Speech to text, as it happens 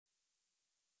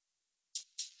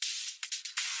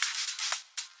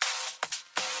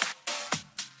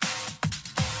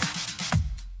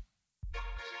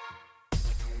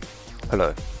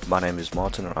Hello, my name is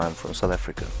Martin and I am from South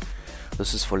Africa.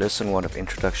 This is for lesson 1 of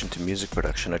Introduction to Music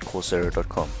Production at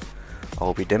Coursera.com. I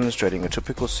will be demonstrating a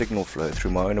typical signal flow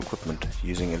through my own equipment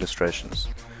using illustrations.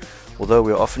 Although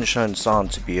we are often shown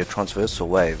sound to be a transversal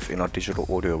wave in our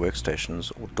digital audio workstations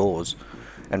or DAWs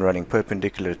and running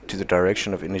perpendicular to the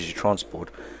direction of energy transport,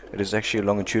 it is actually a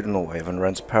longitudinal wave and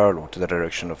runs parallel to the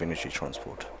direction of energy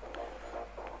transport.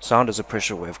 Sound as a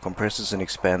pressure wave compresses and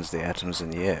expands the atoms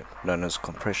in the air, known as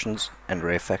compressions and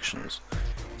rarefactions.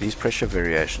 These pressure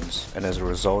variations, and as a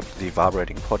result the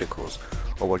vibrating particles,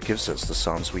 are what gives us the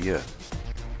sounds we hear.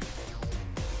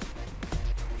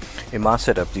 In my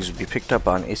setup, these would be picked up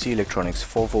by an SE Electronics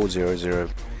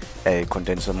 4400A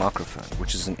condenser microphone,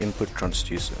 which is an input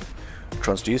transducer. A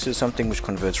transducer is something which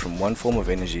converts from one form of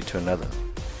energy to another.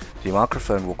 The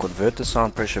microphone will convert the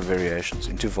sound pressure variations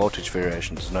into voltage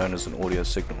variations known as an audio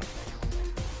signal.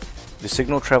 The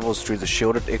signal travels through the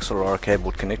shielded XLR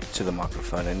cable connected to the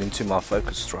microphone and into my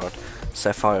Focusrite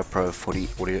Sapphire Pro 40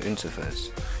 audio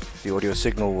interface. The audio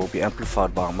signal will be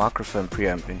amplified by a microphone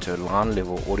preamp into a line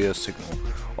level audio signal,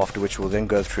 after which will then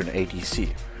go through an ADC,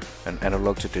 an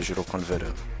analog to digital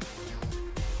converter.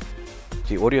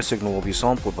 The audio signal will be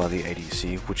sampled by the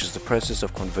ADC, which is the process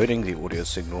of converting the audio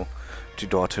signal to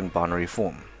data in binary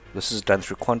form. This is done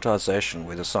through quantization,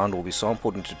 where the sound will be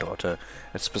sampled into data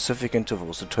at specific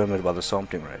intervals determined by the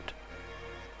sampling rate.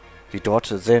 The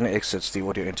data then exits the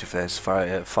audio interface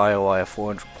via a FireWire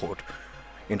 400 port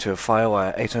into a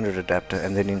FireWire 800 adapter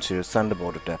and then into a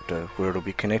Thunderbolt adapter, where it will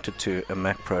be connected to a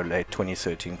Mac Pro late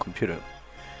 2013 computer.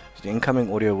 The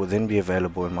incoming audio will then be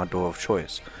available in my DAW of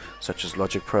choice, such as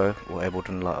Logic Pro or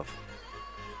Ableton Live.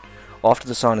 After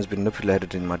the sound has been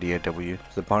manipulated in my DAW,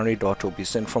 the binary data will be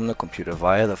sent from the computer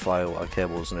via the FireWire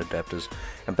cables and adapters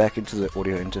and back into the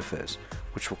audio interface,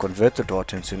 which will convert the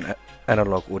data into an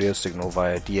analog audio signal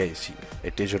via DAC, a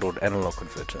digital analog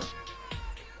converter.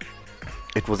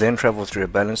 It will then travel through a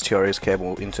balanced TRS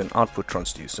cable into an output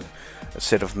transducer, a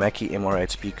set of Mackie MR8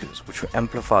 speakers, which will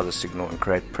amplify the signal and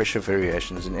create pressure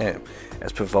variations in air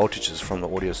as per voltages from the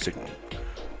audio signal.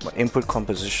 My input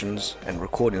compositions and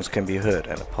recordings can be heard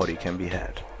and a party can be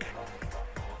had.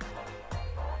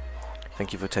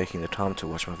 Thank you for taking the time to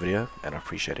watch my video, and I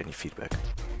appreciate any feedback.